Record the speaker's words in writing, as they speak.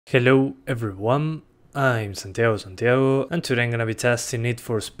Hello everyone, I'm Santiago, and today I'm gonna be testing Need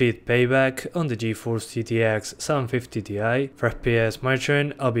for Speed Payback on the Geforce GTX 750 Ti. For FPS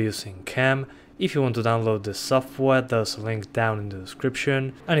monitoring, I'll be using CAM. If you want to download the software, there's a link down in the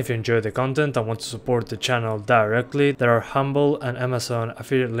description. And if you enjoy the content and want to support the channel directly, there are Humble and Amazon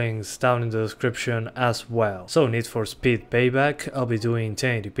affiliate links down in the description as well. So Need for Speed Payback, I'll be doing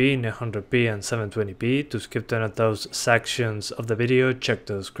 1080p, 900p and 720p. To skip any of those sections of the video, check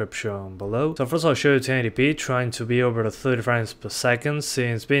the description below. So first I'll show you 1080p, trying to be over 30 frames per second,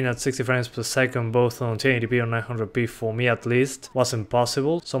 since being at 60 frames per second both on 1080p or 900p for me at least was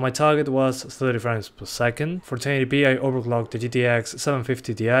impossible. So my target was 30 frames per second. For 1080p I overclocked the GTX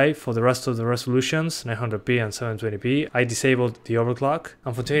 750 Ti. For the rest of the resolutions, 900p and 720p, I disabled the overclock.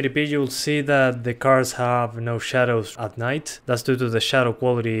 And for 1080p you'll see that the cars have no shadows at night. That's due to the shadow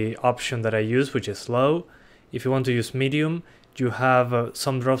quality option that I use, which is low. If you want to use medium, you have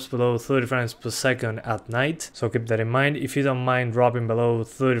some drops below 30 frames per second at night, so keep that in mind. If you don't mind dropping below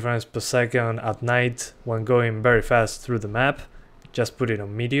 30 frames per second at night when going very fast through the map, just put it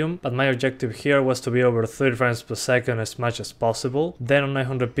on medium. But my objective here was to be over 30 frames per second as much as possible. Then on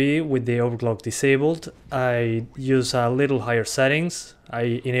 900p with the overclock disabled, I use a little higher settings.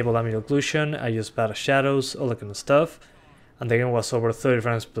 I enable ambient occlusion, I use better shadows, all that kind of stuff, and the game was over 30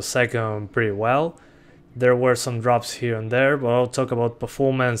 frames per second pretty well. There were some drops here and there, but I'll talk about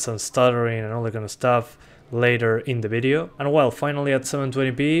performance and stuttering and all that kind of stuff later in the video. And well, finally at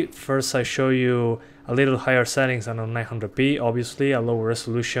 720p, first I show you a little higher settings than on 900p. Obviously, a lower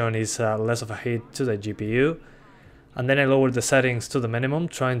resolution is less of a hit to the GPU. And then I lowered the settings to the minimum,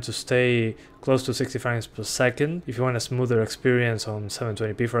 trying to stay close to 60 frames per second if you want a smoother experience on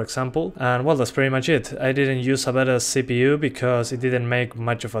 720p, for example. And well, that's pretty much it. I didn't use a better CPU because it didn't make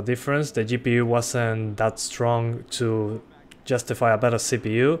much of a difference. The GPU wasn't that strong to justify a better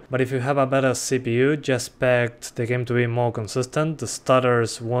CPU, but if you have a better CPU, just expect the game to be more consistent. The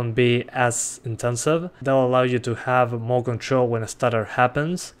stutters won't be as intensive. They'll allow you to have more control when a stutter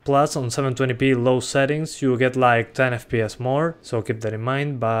happens. Plus on 720p low settings you get like 10 FPS more, so keep that in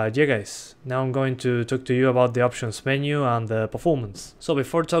mind. But yeah guys, now I'm going to talk to you about the options menu and the performance. So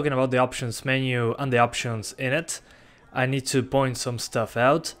before talking about the options menu and the options in it, I need to point some stuff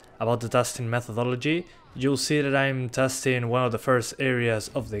out about the testing methodology. You'll see that I'm testing one of the first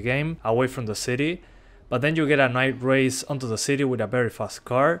areas of the game, away from the city, but then you get a night race onto the city with a very fast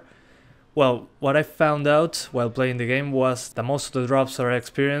car. Well, what I found out while playing the game was that most of the drops that I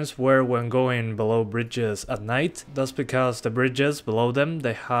experienced were when going below bridges at night. That's because the bridges below them,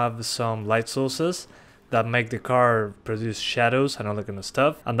 they have some light sources that make the car produce shadows and all that kind of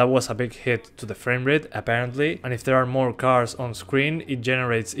stuff, and that was a big hit to the frame rate apparently. And if there are more cars on screen, it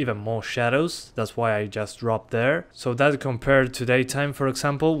generates even more shadows. That's why I just dropped there. So that compared to daytime, for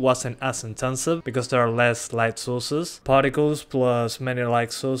example, wasn't as intensive because there are less light sources. Particles plus many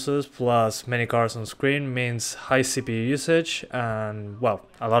light sources plus many cars on screen means high CPU usage and, well,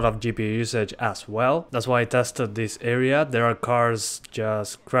 a lot of GPU usage as well. That's why I tested this area. There are cars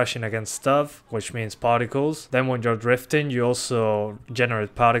just crashing against stuff, which means particles. Then when you're drifting, you also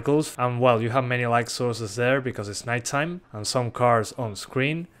generate particles. And well, you have many light sources there because it's nighttime and some cars on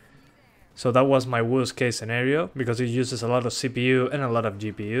screen. So that was my worst case scenario because it uses a lot of CPU and a lot of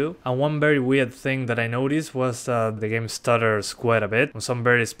GPU. And one very weird thing that I noticed was that the game stutters quite a bit on some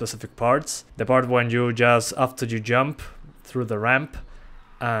very specific parts. The part when you just, after you jump through the ramp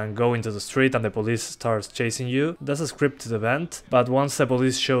and go into the street and the police starts chasing you, that's a scripted event, but once the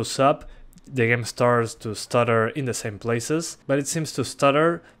police shows up, the game starts to stutter in the same places, but it seems to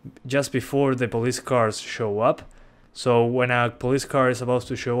stutter just before the police cars show up. So when a police car is about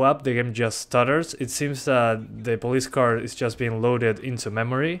to show up, the game just stutters. It seems that the police car is just being loaded into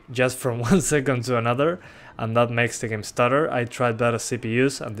memory just from 1 second to another, and that makes the game stutter. I tried better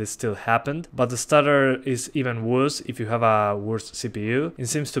CPUs and this still happened, but the stutter is even worse if you have a worse CPU. It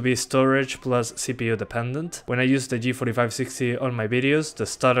seems to be storage plus CPU dependent. When I used the G4560 on my videos, the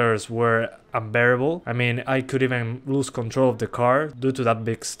stutters were unbearable. I mean, I could even lose control of the car due to that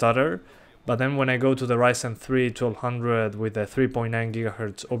big stutter. But then when I go to the Ryzen 3 1200 with the 3.9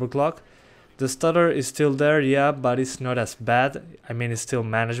 GHz overclock, the stutter is still there, yeah, but it's not as bad. I mean, it's still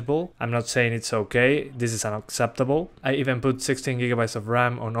manageable. I'm not saying it's okay, this is unacceptable. I even put 16 GB of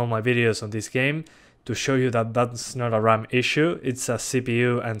RAM on all my videos on this game to show you that that's not a RAM issue, it's a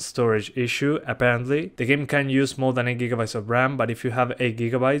CPU and storage issue apparently. The game can use more than 8 GB of RAM, but if you have 8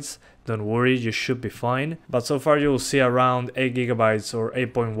 GB, don't worry, you should be fine. But so far you'll see around 8 GB or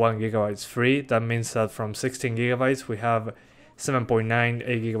 8.1 GB free. That means that from 16 GB we have 7.9,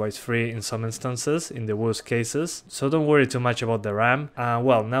 8GB free in some instances, in the worst cases. So don't worry too much about the RAM.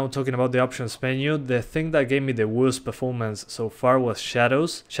 Well, now talking about the options menu, the thing that gave me the worst performance so far was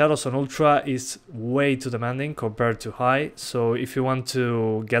shadows. Shadows on ultra is way too demanding compared to high. So if you want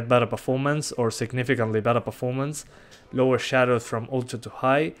to get better performance or significantly better performance, lower shadows from ultra to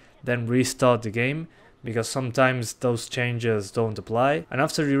high, then restart the game, because sometimes those changes don't apply. And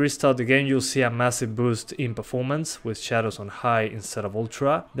after you restart the game, you'll see a massive boost in performance with shadows on high instead of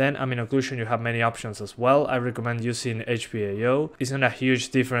ultra. Then in occlusion you have many options as well. I recommend using HPAO. It's not a huge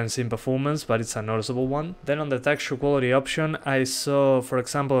difference in performance, but it's a noticeable one. Then on the texture quality option, I saw, for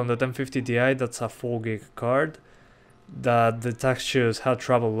example, on the 1050 Ti, that's a 4GB card, that the textures had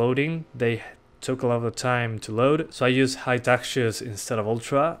trouble loading. They took a lot of time to load, so I use high textures instead of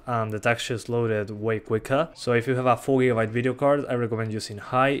ultra, and the textures loaded way quicker. So if you have a 4GB video card, I recommend using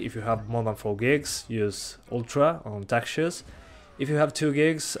high. If you have more than 4 gigs, use ultra on textures. If you have 2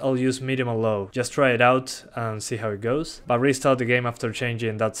 gigs, I'll use medium or low. Just try it out and see how it goes, but restart the game after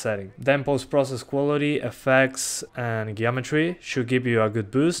changing that setting. Then post-process quality, effects and geometry should give you a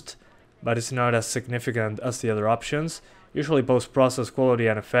good boost, but it's not as significant as the other options. Usually post-process quality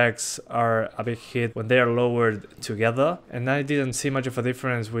and effects are a big hit when they are lowered together, and I didn't see much of a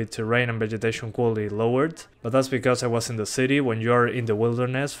difference with terrain and vegetation quality lowered, but that's because I was in the city. When you're in the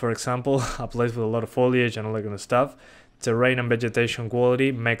wilderness, for example, a place with a lot of foliage and all that kind of stuff, terrain and vegetation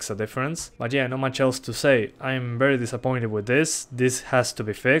quality makes a difference. But yeah, not much else to say. I'm very disappointed with this. This has to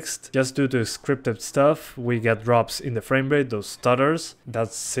be fixed. Just due to scripted stuff, we get drops in the frame rate, those stutters.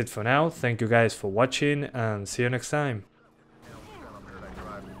 That's it for now. Thank you guys for watching and see you next time.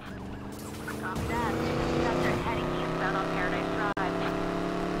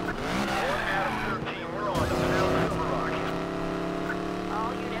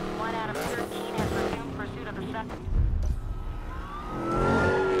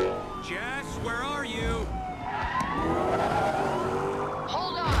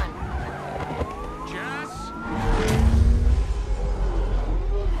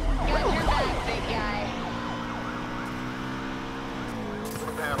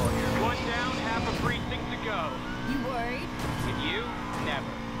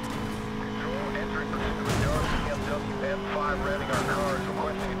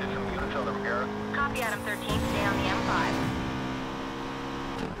 Copy, Adam 13, stay on the M5.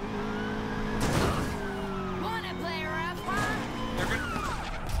 Wanna play rough, huh? They're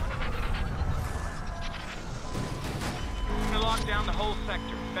gonna lock down the whole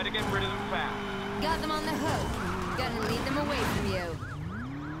sector. Better get rid of them fast. Got them on the hook. Gotta lead them away from you.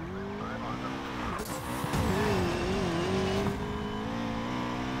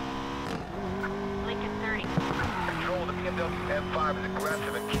 Lincoln 30. Control, the BMW M5 is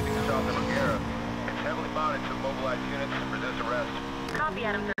aggressive and keeping south of EVGA. It's heavily mounted to mobilized units and resist arrest. Copy,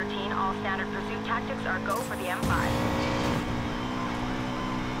 Adam 13. All standard pursuit tactics are go for the M5.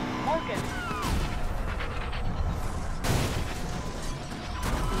 Morgan.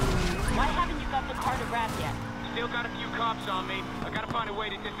 Why haven't you got the car to Grab yet? Still got a few cops on me. I gotta find a way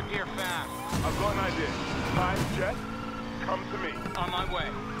to disappear fast. I've got an idea. Time, Jet, come to me. On my way.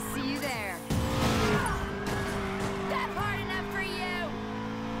 See you there. That's hard enough for you!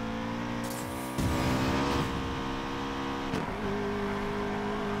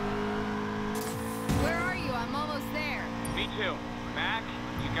 Where are you? I'm almost there. Me too. Mac,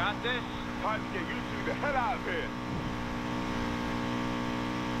 you got this? Time to get you two the hell out of here.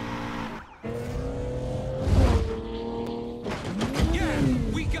 Yeah,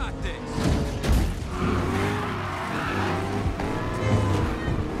 we got this.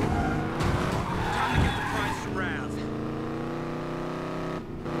 Time to get the price around.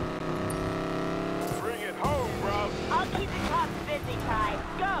 Bring it home, bro. I'll keep the cops busy, Ty.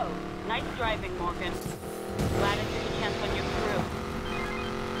 Go! Nice driving, Morgan. Glad I took a chance on your crew.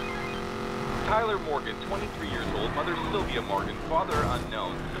 Tyler Morgan, 23 years old, mother Sylvia Morgan, father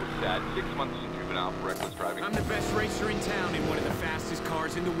unknown, so sad, 6 months in juvenile for reckless driving. I'm the best racer in town in one of the fastest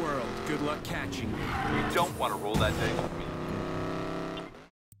cars in the world. Good luck catching me. You don't want to roll that dice with me.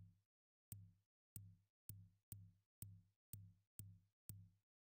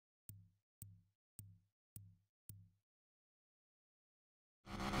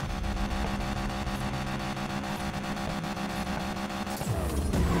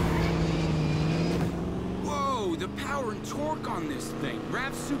 Whoa, the power and torque on this thing.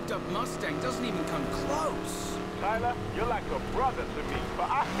 Rav's souped-up Mustang doesn't even come close. Tyler, you're like a brother to me, but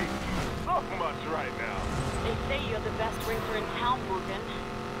I hate you so much right now. They say you're the best racer in town, Morgan.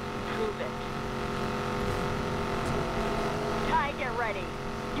 Prove it. Ty, get ready.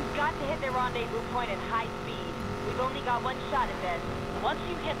 You've got to hit the rendezvous point at high speed. We've only got one shot at this. Once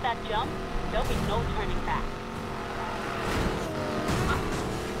you hit that jump, there'll be no turning back.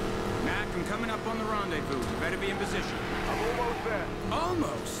 Mac, I'm coming up on the rendezvous. You better be in position. I'm almost there.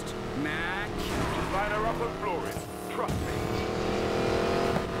 Almost. Mac. Just line her up and floor it. Trust me.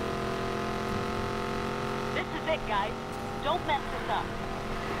 This is it, guys. Don't mess this up.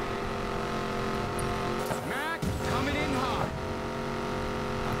 Mac, coming in hot.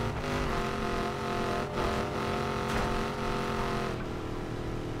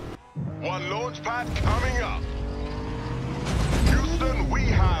 One launch pad coming up. Houston, we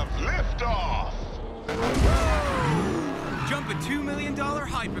have liftoff. Jump a $2 million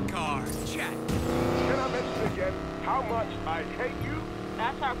hypercar. Check. Can I mention again how much I hate you?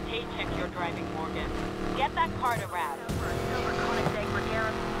 That's our paycheck you're driving, Morgan. Get that car to Rad. Silver Koenigsegg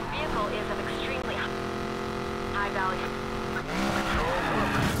Regera vehicle is of extremely high value.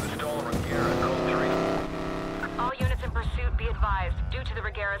 Stolen Regera, code 3. All units in pursuit be advised. Due to the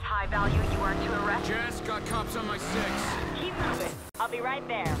Regera's high value, you are to arrest. Jess, got cops on my 6. Keep moving. I'll be right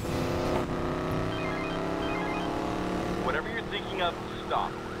there. Whatever you're thinking of,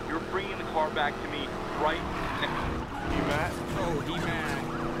 stop. You're bringing the car back to me right now. You mad? Oh, he mad.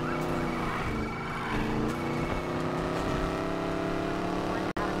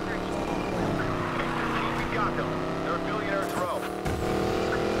 We got them. They're a Billionaire's Row.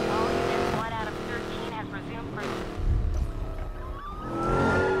 All units 1 out of 13 has resumed pursuit.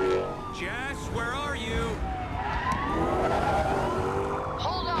 Jess, where are you?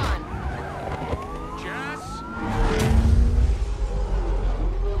 Hold on! Jess?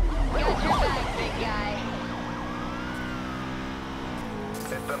 Got your back, big guy.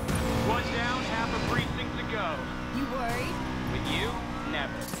 Hit them. One down, half a precinct to go. You worried? With you,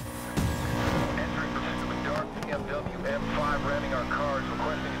 never. Entering pursuit with dark BMW M5 ramming our cars,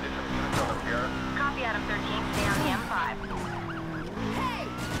 requesting additional units on the Regera. Copy Adam 13, stay on the M5. Hey!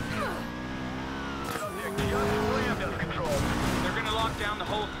 Subject just rammed us control. They're gonna lock down the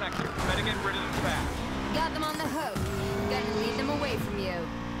whole sector. Better get rid of them fast. Got them on the hook. Gotta lead them away from you.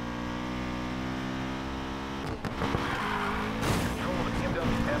 Control of the BMW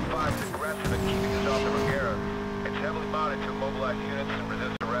M5 is aggressive and keeping us off the Regera. It's heavily modded to immobilize units and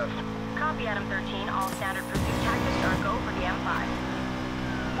resist arrest. Copy Adam 13, all standard pursuit tactics are go for the M5.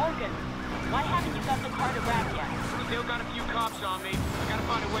 Morgan, why haven't you got the car to Rad yet? Still got a few cops on me. I gotta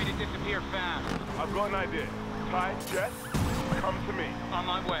find a way to disappear fast. I've got an idea. Ty, Jess, come to me. On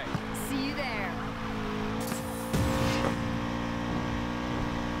my way. See you there.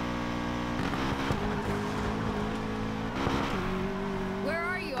 Where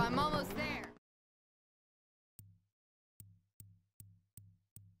are you? I'm almost there.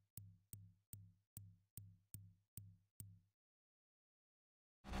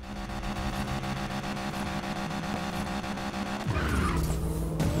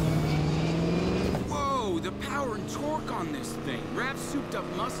 Whoa, the power and torque on this thing. Rav's souped-up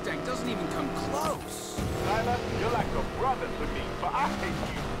Mustang doesn't even come close. Tyler, you're like a brother to me, but I hate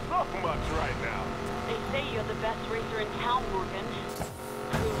you so much right now. They say you're the best racer in town, Morgan.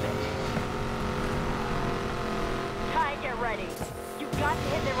 Prove it. Ty, get ready. You've got to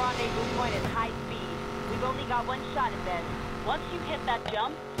hit the rendezvous point at high speed. We've only got one shot at this. Once you hit that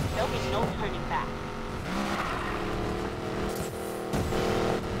jump, there'll be no turning back.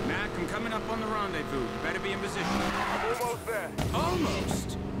 Mac, I'm coming up on the rendezvous. You better be in position. I'm almost there.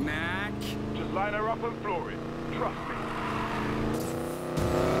 Almost. Mac. Just line her up and floor it. Trust me.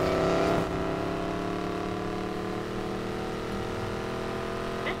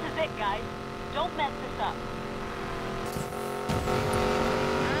 This is it, guys. Don't mess this up.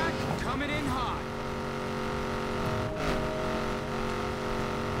 Mac, coming in hot.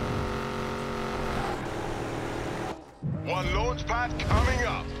 One launch pad coming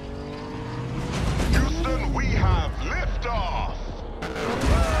up. Houston, we have liftoff.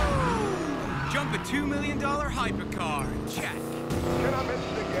 Jump a $2 million hypercar. Check. Can I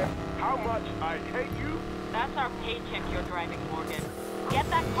mention again how much I hate you? That's our paycheck you're driving, Morgan. Get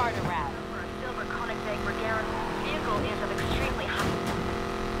that car to Rad. Silver Koenigsegg Regera vehicle is of extremely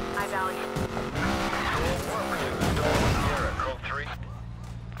high value. Stolen Regera, code 3.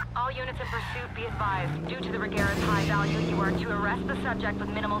 All units in pursuit be advised. Due to the Regera's high value, you are to arrest the subject with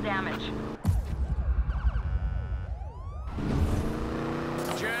minimal damage.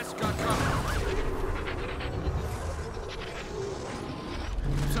 Jess, got cops.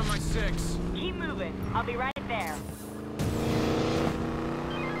 It's on my 6. Keep moving. I'll be right there.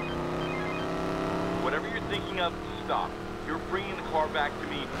 Whatever you're thinking of, stop. You're bringing the car back to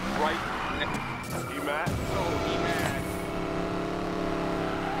me right now. You mad? Oh, he mad.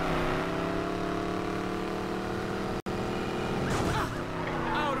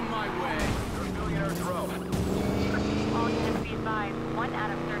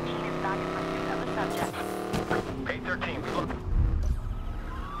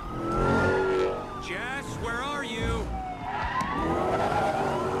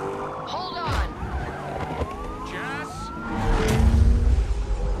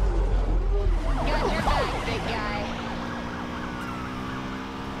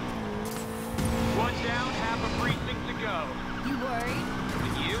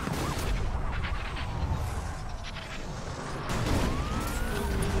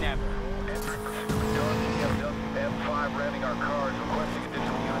 Never. Entering pursuit with Dillon, M5 ramming our cars, requesting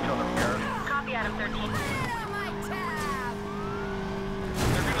additional units on the rear. Copy, Adam 13.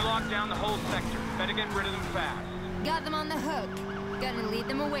 They're gonna lock down the whole sector. Better get rid of them fast. Got them on the hook. Gonna lead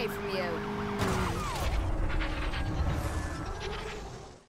them away from you.